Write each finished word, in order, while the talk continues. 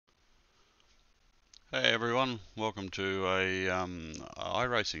Hey everyone, welcome to a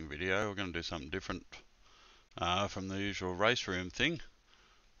iRacing video. We're going to do something different from the usual race room thing.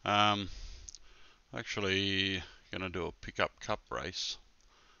 Actually going to do a pickup cup race,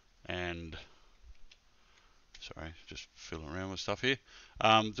 and sorry, just fiddling around with stuff here.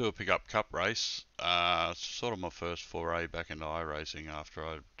 Do a pickup cup race. It's sort of my first foray back into iRacing after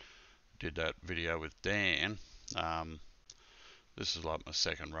I did that video with Dan. This is like my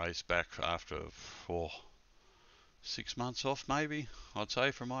second race back after 6 months off, maybe, I'd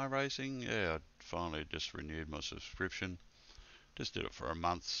say, from iRacing. Yeah, I finally just renewed my subscription. Just did it for a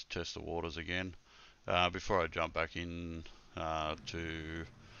month, test the waters again. Before I jump back in to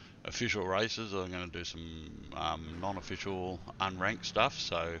official races, I'm going to do some non-official unranked stuff,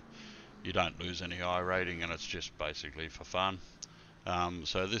 so you don't lose any iRating and it's just basically for fun.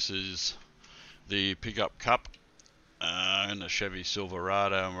 So this is the Pickup Cup in the Chevy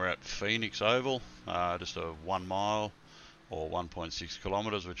Silverado, and we're at Phoenix Oval, just a 1 mile or 1.6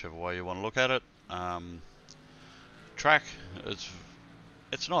 kilometers, whichever way you want to look at it. Track,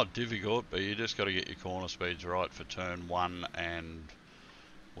 it's not difficult, but you just got to get your corner speeds right for turn 1 and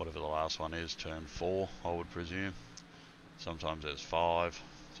whatever the last one is, turn 4, I would presume. Sometimes there's 5,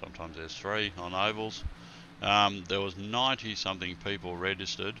 sometimes there's 3 on ovals. There was 90 something people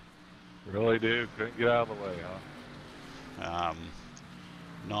registered. Really, dude? Couldn't get out of the way, huh?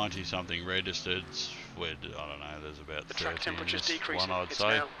 90 something registered. I don't know, there's about the 30 track temperature's in this decreasing. one, I'd it's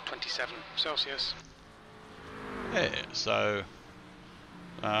say. Now 27 Celsius. Yeah, so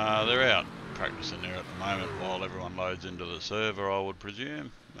they're out practicing there at the moment while everyone loads into the server, I would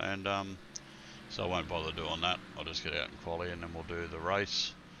presume, and so I won't bother doing that. I'll just get out in quali and then we'll do the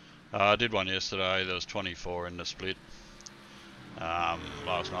race. I did one yesterday. There was 24 in the split.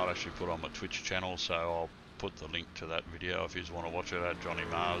 Last night I actually put on my Twitch channel, so I'll put the link to that video if you want to watch it at Johnny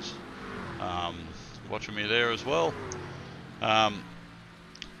Mars. Watching me there as well. Yeah,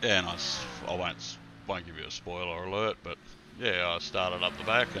 and I won't give you a spoiler alert, but yeah, I started up the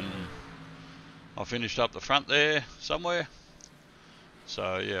back and I finished up the front there somewhere.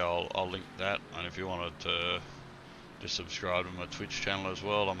 So yeah, I'll link that, and if you wanted to just subscribe to my Twitch channel as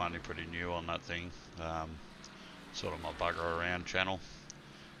well, I'm only pretty new on that thing. Sort of my bugger around channel.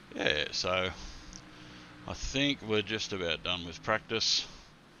 Yeah, so I think we're just about done with practice,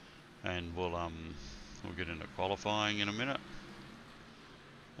 and we'll get into qualifying in a minute.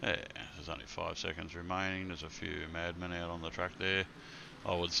 Yeah, there's only 5 seconds remaining. There's a few madmen out on the track there.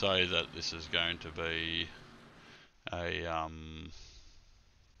 I would say that this is going to be a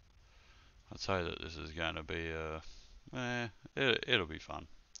it'll be fun.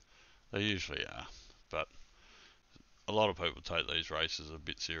 They usually are, but a lot of people take these races a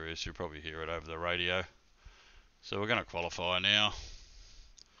bit serious. You'll probably hear it over the radio. So we're going to qualify now.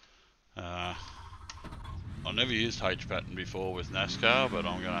 I've never used H-pattern before with NASCAR, but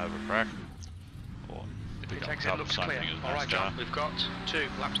I'm going to have a crack. Or pick up cup, looks same clear. thing as Alright, NASCAR. John, we've got 2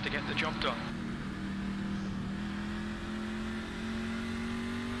 laps to get the job done.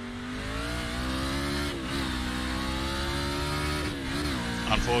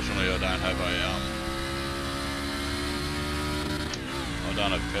 Unfortunately, I don't have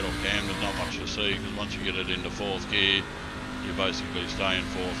pedal cam. There's not much to see, because once you get it into 4th gear, you basically stay in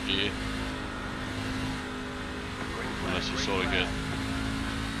 4th gear. Unless you sort of get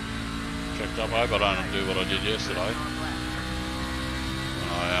checked up. I hope I don't do what I did yesterday.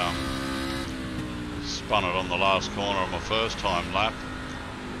 When I spun it on the last corner on my first time lap.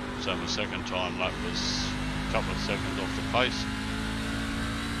 So my second time lap was a couple of seconds off the pace.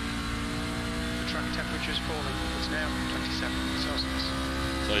 The track temperature's falling. It's now 27 Celsius.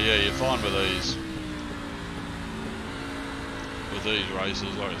 So yeah, you find with these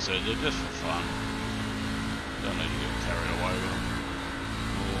races, like I said, they're just for fun. Don't need to get carried away with them.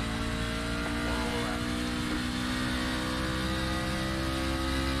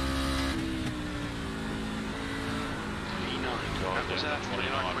 That was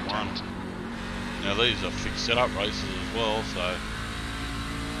 29.8. Now these are fixed setup races as well, so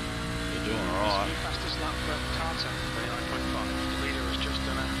they're doing alright. New fastest lap for Carter, 29.5. The leader has just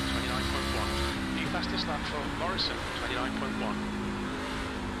done a 29.1. New fastest lap for Morrison, 29.1.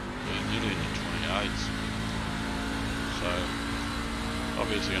 They're nearly in the 28s. So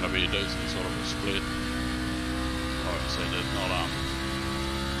obviously going to be a decent sort of a split. Like I said, there's not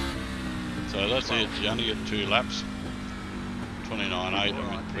so that's it. You only get 2 laps. 29.8. I'm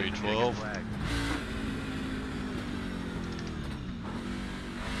in P12.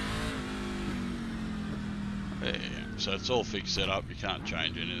 Yeah, so it's all fixed set up. You can't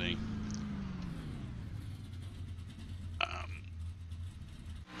change anything.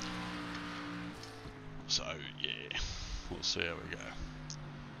 So yeah, we'll see how we go.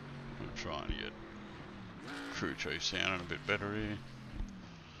 I'm trying to get crew chief sounding a bit better here.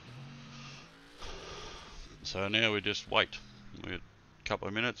 So now we just wait. We got a couple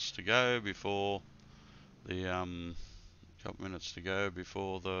of minutes to go before the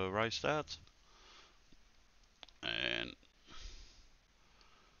race starts. And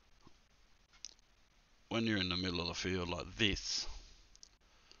when you're in the middle of the field like this,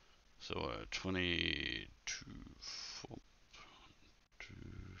 so 22, 4, 2,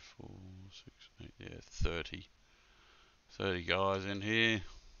 4, 6, 8, yeah, 30 guys in here.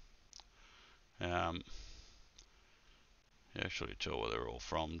 You actually tell where they're all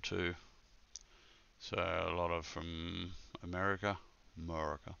from too. So a lot of from America.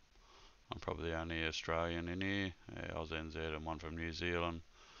 I'm probably the only Australian in here. AUSNZ and one from New Zealand,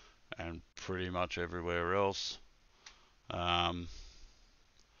 and pretty much everywhere else. Apart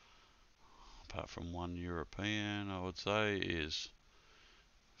from one European, I would say, is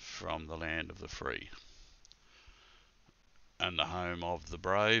from the land of the free and the home of the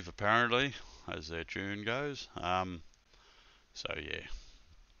brave, apparently, as their tune goes. So yeah,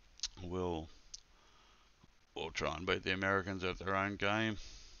 we'll try and beat the Americans at their own game,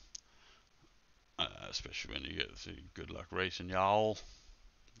 especially when you get the good luck Iracing I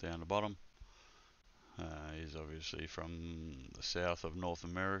down the bottom. He's obviously from the south of North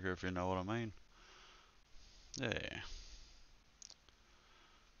America, if you know what I mean. Yeah.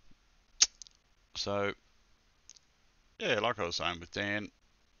 So, yeah, like I was saying with Dan,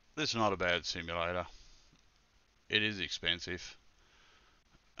 this is not a bad simulator. It is expensive.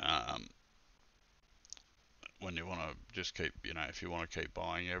 When you want to just keep, if you want to keep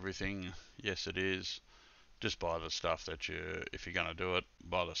buying everything, yes it is. Just buy the stuff that if you're going to do it,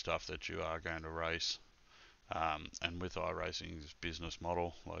 buy the stuff that you are going to race. And with Iracing's business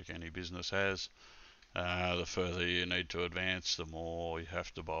model, like any business has, the further you need to advance, the more you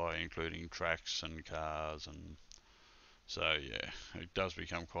have to buy, including tracks and cars, and so yeah, it does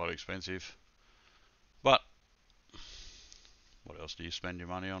become quite expensive. But what else do you spend your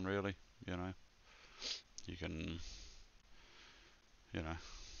money on, really? You can,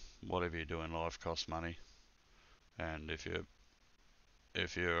 whatever you do in life costs money, and if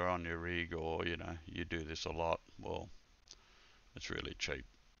you're on your rig, or you do this a lot, well, it's really cheap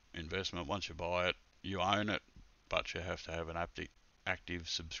investment. Once you buy it, you own it, but you have to have an active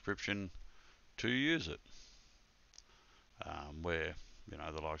subscription to use it. Where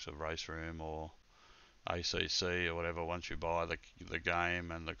the likes of Race Room or ACC or whatever, once you buy the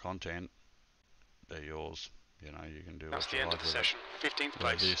game and the content, they're yours. You can do That's the end of the session. 15th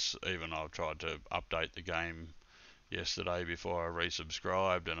place. This, even I've tried to update the game yesterday before I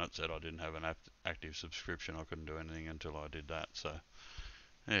resubscribed, and it said I didn't have an active subscription. I couldn't do anything until I did that. So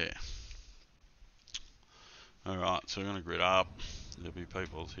yeah. Alright, so we're going to grid up. There'll be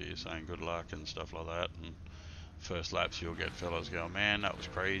people here saying good luck and stuff like that, and first laps you'll get fellas going, man, that was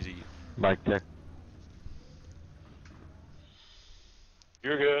crazy. Mic check.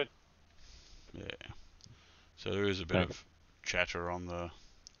 You're good. Yeah. So there is a bit of chatter on the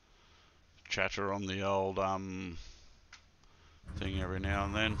old thing every now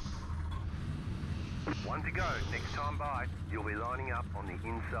and then. One to go. Next time by, you'll be lining up on the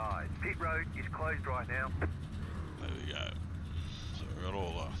inside. Pit road is closed right now. There we go. So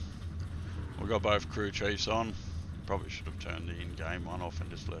we've got both crew chiefs on. Probably should have turned the in-game one off and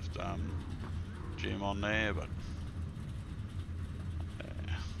just left Jim on there, but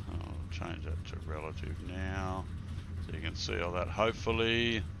yeah, I'll change that to relative now, so you can see all that.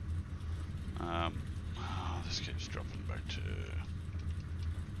 Hopefully, this keeps dropping back to.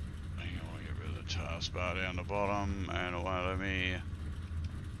 Hang on, get rid of the taskbar down the bottom, and it won't let me.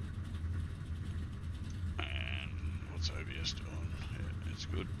 And what's OBS doing? Yeah, it's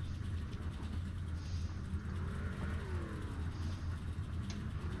good.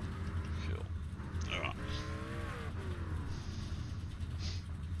 Cool. Alright.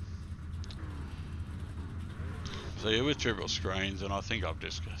 So yeah, with triple screens, and I think I've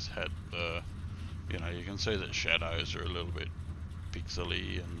just had the, you can see that shadows are a little bit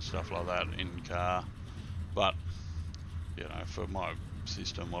pixely and stuff like that in car, but for my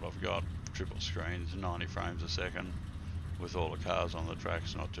system, what I've got, triple screens, 90 frames a second with all the cars on the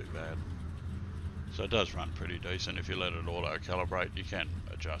track's not too bad. So it does run pretty decent. If you let it auto calibrate, you can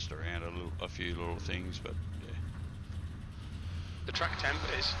adjust around a few little things, but yeah. The track temp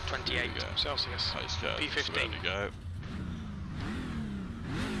is 28 Celsius. Pace car P15. about to go.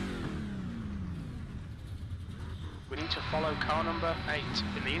 We need to follow car number 8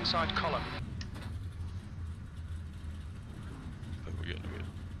 in the inside column. People getting a bit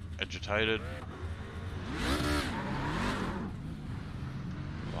agitated.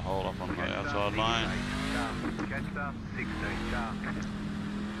 hold up on the outside lane. Jetstar, 16 car.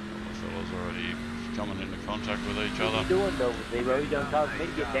 The fellas already coming into contact with each What other. you doing though, Zero? You done caused me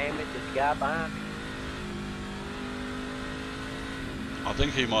to get damaged. There's a guy behind me. I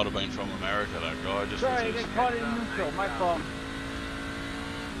think he might have been from America, that guy. Just Sorry, I with his, got caught in neutral. My fault.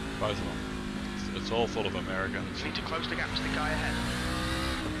 both of them. It's all full of Americans. You need to close the gap to the guy ahead.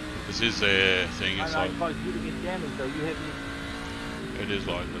 This is their thing. It's I like, caused you to get damaged though. You hit me. it is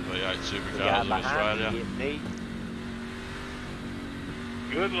like the V8 The supercars guy of behind Australia. me hit me.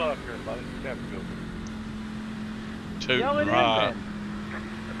 Good luck, everybody. Have a good one. Toot Yell it and in ride. then.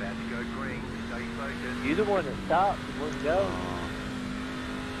 About to go green. Stay focused. You're the one that stopped. You wouldn't go.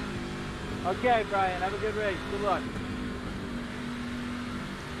 Okay, Brian. Have a good race. Good luck.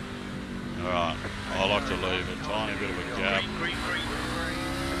 Alright, I like to leave a tiny bit of a gap Green.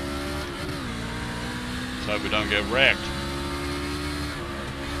 so we don't get wrecked.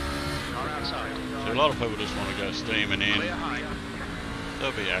 Car outside. See, a lot of people just want to go steaming in. Clear high.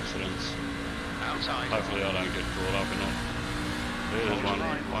 There'll be accidents. Outside. Hopefully I don't get caught up in it. There's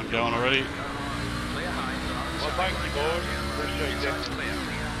one going already. Clear high. Well, thank you, boys. Appreciate that. Inside's clear.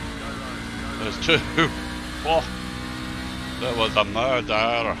 There's two. Oh, that was a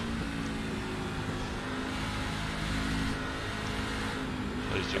murder.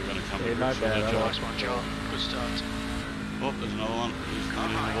 These two are going to come Hey, to not grips with bad, each I other. Nice one, John. Good start. Oh, there's another one. He's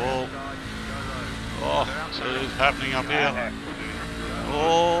hitting the wall. They're Oh, outside. it is happening up here. Have to do.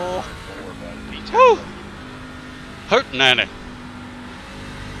 Oh, P10. woo! Hootin' nanny.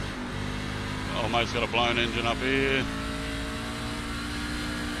 Oh, mate's got a blown engine up here.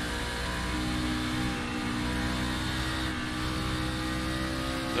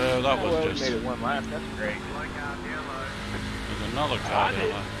 There, that Well, we was made just. it one lap. That's great. Slow car down low. There's another car I down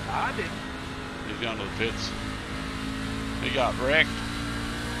did. there. I did. He's going to the pits. He got wrecked.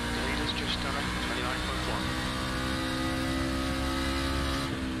 The leader's just done a 29.1.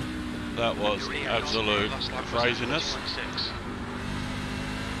 That was You're here. absolute Last lap was craziness. 40.6.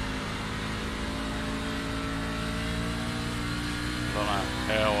 I don't know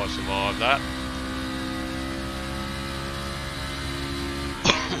how I survived that.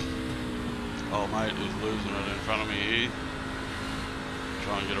 Oh mate is losing it in front of me here.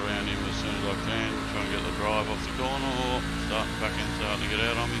 Try and get around him as soon as I can. Try and get the drive off the corner. Or starting to get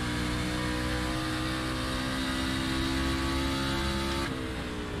out on me.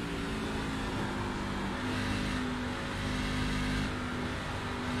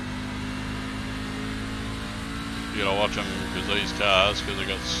 You gotta watch them because these cars, because they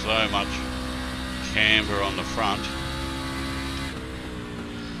got so much camber on the front.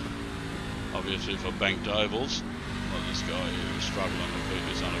 Obviously for banked ovals, like this guy here is struggling to keep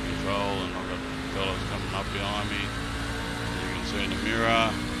this under control, and I've got fellas coming up behind me. As you can see in the mirror,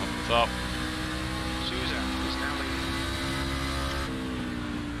 up the top. Souza is now leading.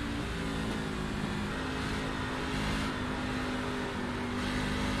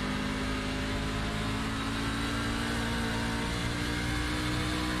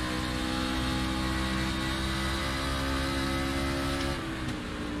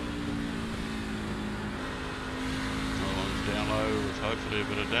 Down low with hopefully a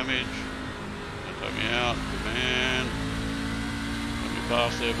bit of damage. Don't take me out, good man. Let me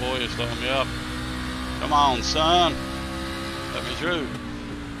pass there, boy, you're slowing me up. Come on, son. Let me through.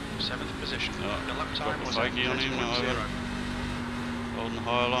 7th position. Oh, The lap got time the was fakie on him, I 30.0. haven't. Holding the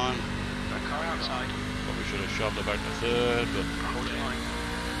high line. That car outside. Probably should have shoved it back to third, but Hold your line.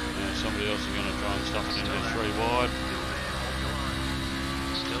 somebody else is going to try and stuff it into three wide.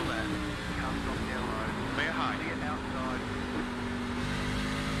 Still there. Car stop down low. Clear high. Get outside.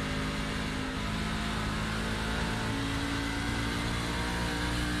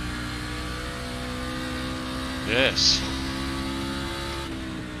 Yes.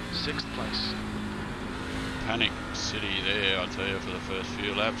 6th place. Panic City there, I tell you, for the first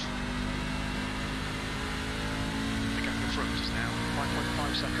few laps. The gap in front is now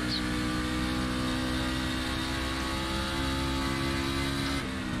 5.5 seconds.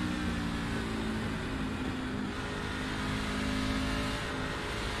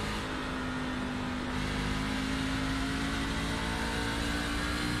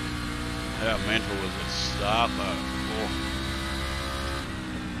 How mental was the start though? Oh.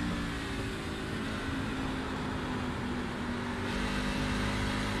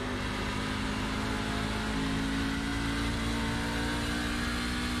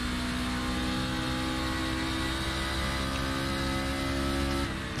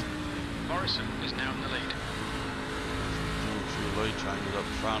 Morrison is now in the lead. Doing a few lead changes up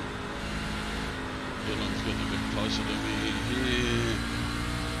front. Dylan's getting a bit closer to me here.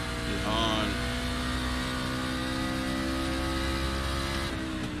 behind.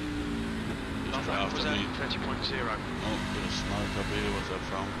 Just Lap was after me. 30.0. Oh, bit of smoke up here. What's that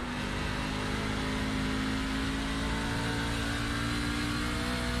from?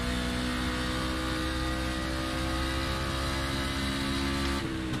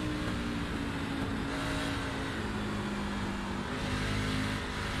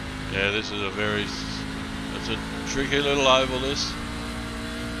 Yeah, this is a very, it's a tricky little oval, this.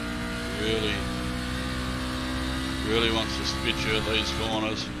 Really wants to spit you at these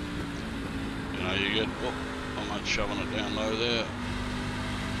corners. You know, you get, oh, I'm not shoving it down low there.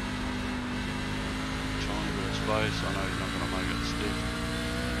 Tiny bit of space, I know you're not going to make it stick.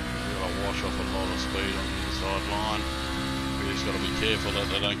 You've got to wash off a lot of speed on the inside line. You just got to be careful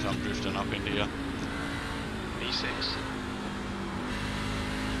that they don't come drifting up into you. E6.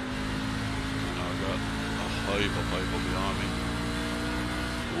 Got a heap of people behind me.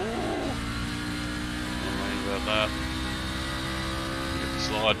 Ooh. What I mean about that? Get the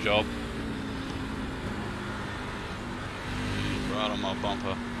slide job. He's right on my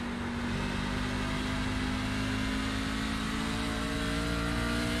bumper.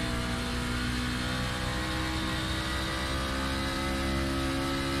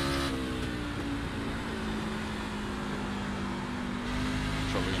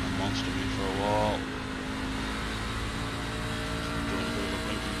 Probably gonna monster me for a while. Doing a bit of a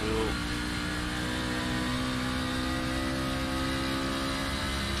blinky build.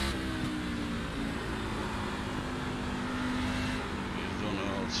 He's doing an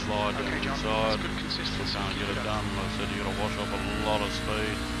old slide down the inside. Still can't get it done. Like I said, you gotta wash off a lot of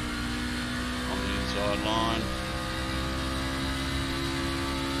speed on the inside line.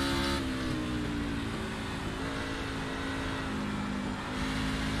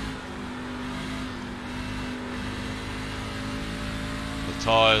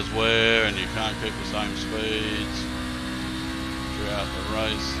 Tyres wear and you can't keep the same speeds throughout the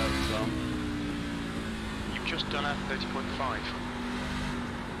race. You've just done a 30.5.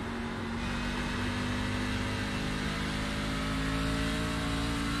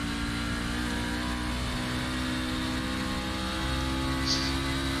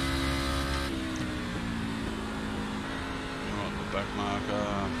 Right, the back marker,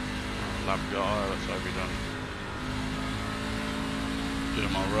 lap guy, let's hope he doesn't get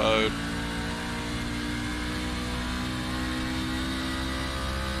on my road.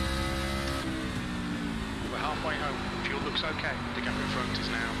 We're halfway home. Fuel looks okay. The gap in front is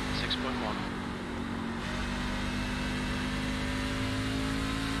now 6.1.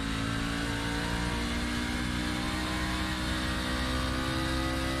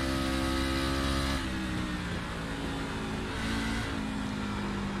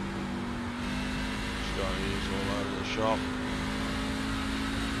 This guy is all over the shop.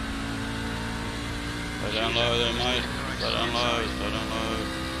 Stay down low there, mate. Stay down low, stay down low.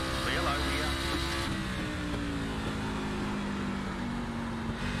 Clear low here.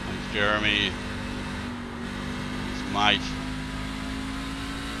 Thanks, Jeremy. It's mate.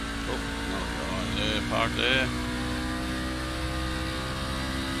 Oh, another guy there, parked there.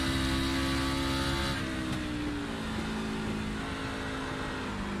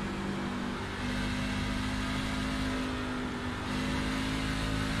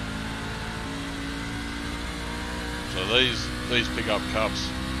 So these pickup cups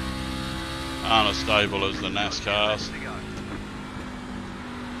aren't as stable as the NASCARs,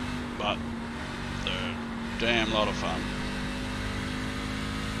 but they're a damn lot of fun.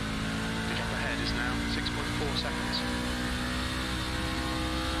 The gap ahead is now 6.4 seconds.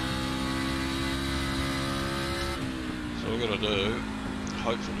 So we're going to do,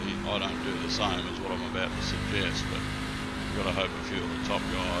 hopefully I don't do the same as what I'm about to suggest, but we've got to hope a few of the top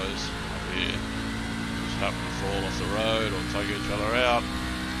guys up here just happen to fall off the road or take each other out.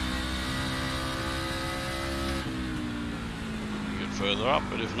 We get further up,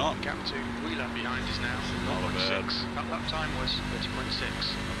 but if not, Gap to Wheeler behind is now not a bad. 0.6. That lap time was 30.6.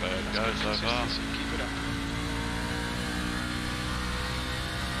 Not bad go That's good so far. consistency. Keep it up.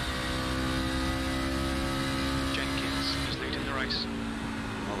 Jenkins is leading the race.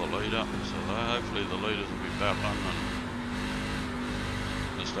 Another leader, so hopefully the leaders will be battling and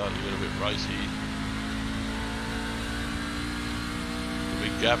they're starting to get a bit racy. The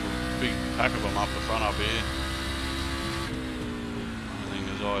big gap, a big pack of them up the front up here. I think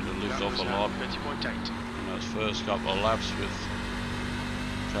as I had to lift That off was a now lot 30.8. in those first couple of laps with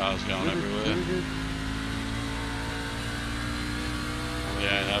cars going everywhere. We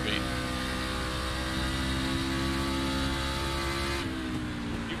ain't happy.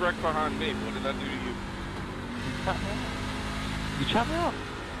 You wrecked behind me. What did I do to you? You cut me off. You cut me off.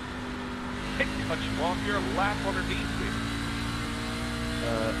 didn't cut you off. You're a lap underneath me.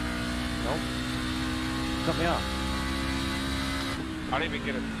 Nope. Cut me off. I didn't even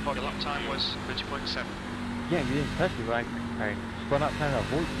get a touch. Your lap time was 30.7. Yeah, you didn't touch me, but I spun out trying to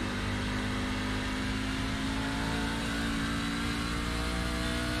avoid you.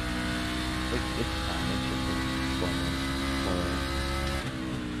 It's fine. It's just a fun one.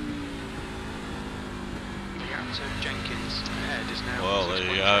 The gap to Jenkins ahead is now. Well, there you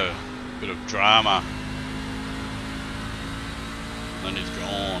 6.2. go. Bit of drama. Then he's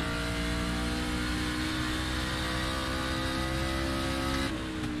gone.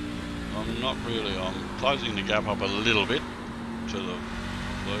 I'm closing the gap up a little bit to the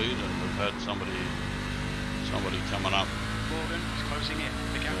lead, and we've had somebody coming up. Morgan is closing in.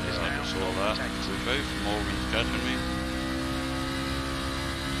 The gap is I now just saw that. 4.8. Morgan's catching me.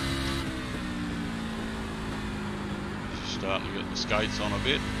 Starting to get the skates on a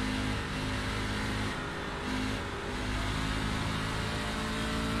bit.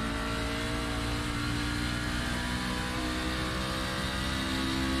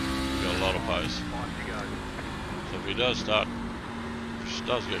 We've got a lot of pace. So if he does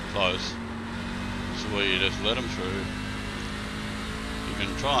get close, this is where you just let him through. You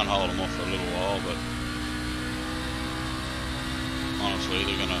can try and hold him off for a little while, but honestly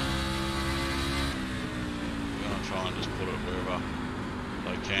they're gonna try and just put it wherever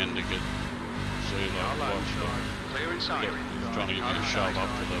they can to get see like watch Clear inside. he's trying to give me a shove up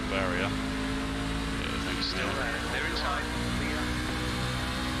to the barrier. Yeah, thanks Still Neil. there. Clear inside.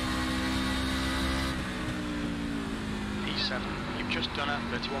 P7. You've just done a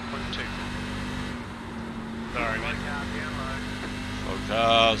 31.2. Sorry. Slow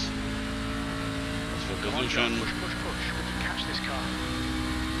cars. That's for Come on, John. position. Push, push, push. We can catch this car.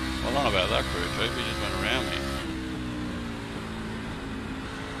 Well, I don't know about that crew chief, he just went around me.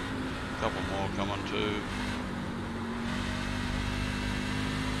 A couple more coming too.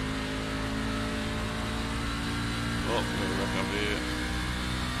 Oh, we're back up here.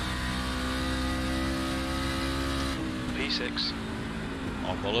 P6. I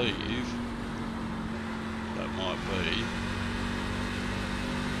believe that might be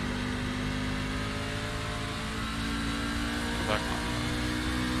back one.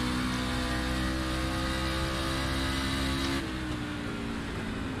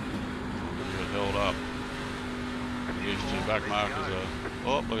 Get held up. These two back markers are.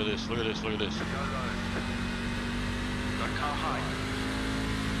 Oh, look at this! Look at this! Look at this! Got a car high.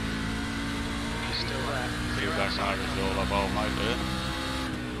 He's still there. Two Clear back outside. markers held up, old mate there.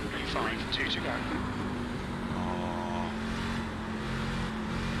 P5. 2 to go. Oh.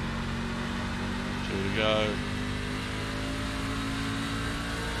 2 to go.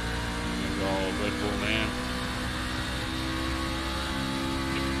 Go old Red Bull man.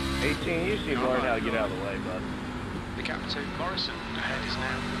 18, you seem to learn how to get out of the way, bud. The gap to Morrison ahead is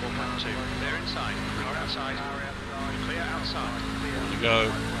now 4.2. Clear inside. Car outside. Clear outside. 1 to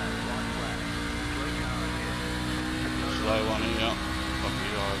go. Slow one here. Lucky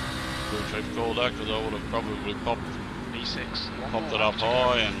I crew chief called that because I would have probably popped B6. it up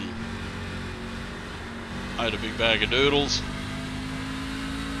high and made a big bag of doodles.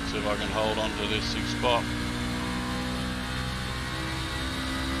 See if I can hold on to this 6th spot.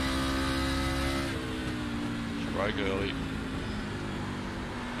 Brake early.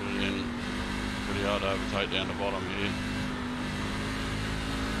 Put it in. Pretty hard to overtake down the bottom here.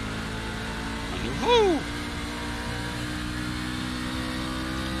 And woo!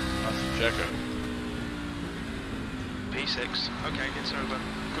 That's a checker. P6. Okay, it's over.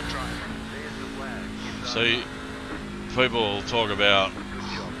 Good drive. See, people will talk about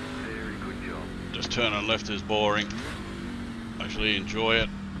just turning left is boring. Actually enjoy it.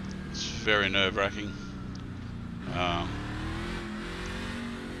 It's very nerve-wracking.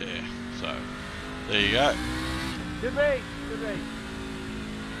 Yeah, so there you go. Good race, good race.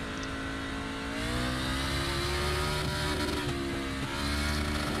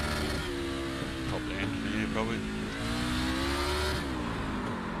 Top the engine here probably.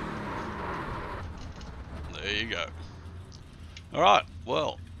 There you go. Alright,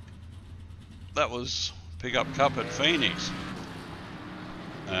 well, that was Pickup Cup at Phoenix.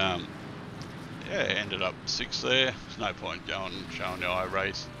 Yeah, ended up 6th there. There's no point going and showing the I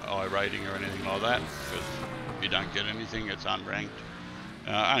rating or anything like that, because if you don't get anything, it's unranked.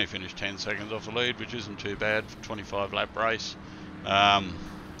 Only finished 10 seconds off the lead, which isn't too bad for 25 lap race. Yeah,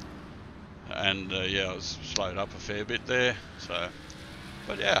 I was slowed up a fair bit there. So,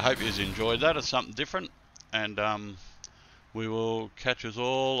 but yeah, I hope you enjoyed that. It's something different, and we will catch us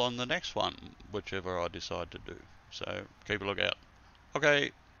all on the next one, whichever I decide to do. So keep a look out.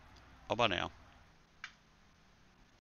 Okay. Bye bye now.